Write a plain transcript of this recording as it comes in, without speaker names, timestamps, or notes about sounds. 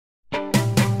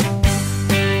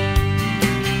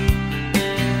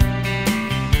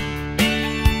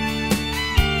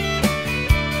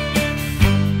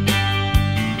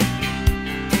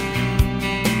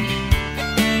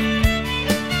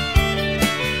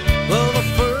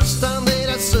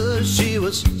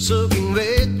was soaking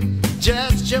wet.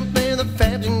 Just jumped in the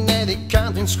fountain at the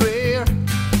Compton Square.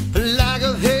 Like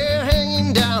a hair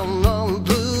hanging down on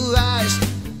blue eyes.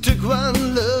 Took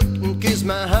one look and kissed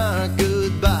my heart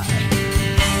goodbye.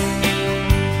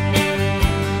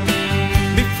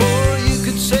 Before you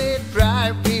could say it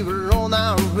right, we were on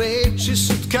our way. She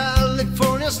said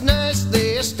California's nice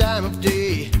this time of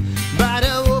day. But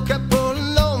I woke up all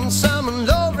alone, some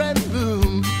low red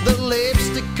room. The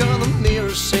lipstick on the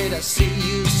mirror said, I'll see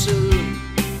you soon.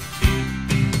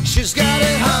 She's got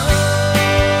a heart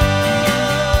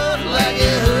like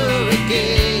a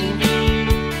hurricane.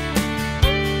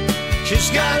 She's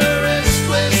got a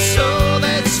restless soul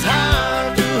that's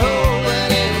hard to hold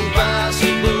and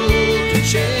impossible to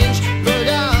change. But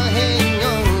I'll hang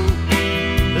on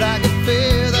like a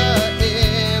feather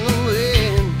in the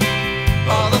wind.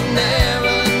 I'll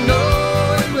never know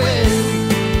when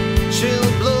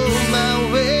she'll blow my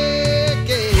way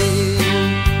again.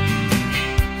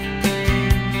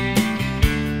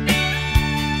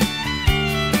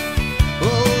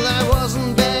 Well, I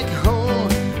wasn't back home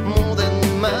more than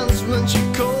months when she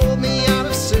called me out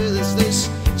of service this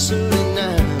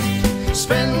Suriname.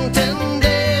 Spent 10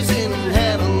 days in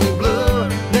heavenly blur.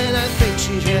 Then I think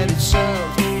she had it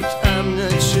solved, but I'm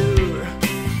not sure.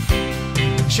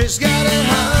 She's got a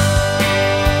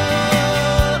heart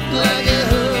like a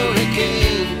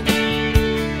hurricane.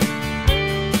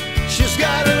 She's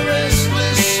got a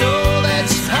restless soul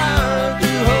that's hard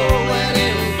to hold and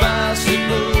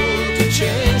impossible to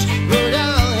change. But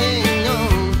I'll hang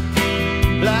on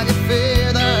like a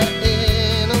feather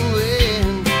in the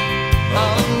wind.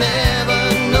 I'll never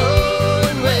know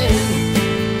when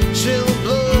she'll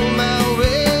blow my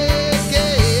way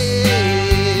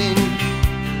again.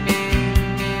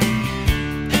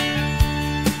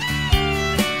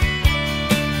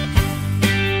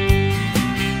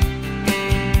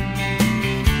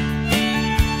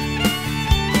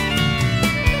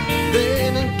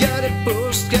 Then I got a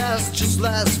postcard just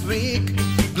last week.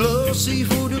 Glossy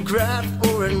photograph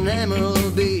or an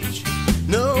emerald beach.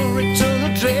 No return.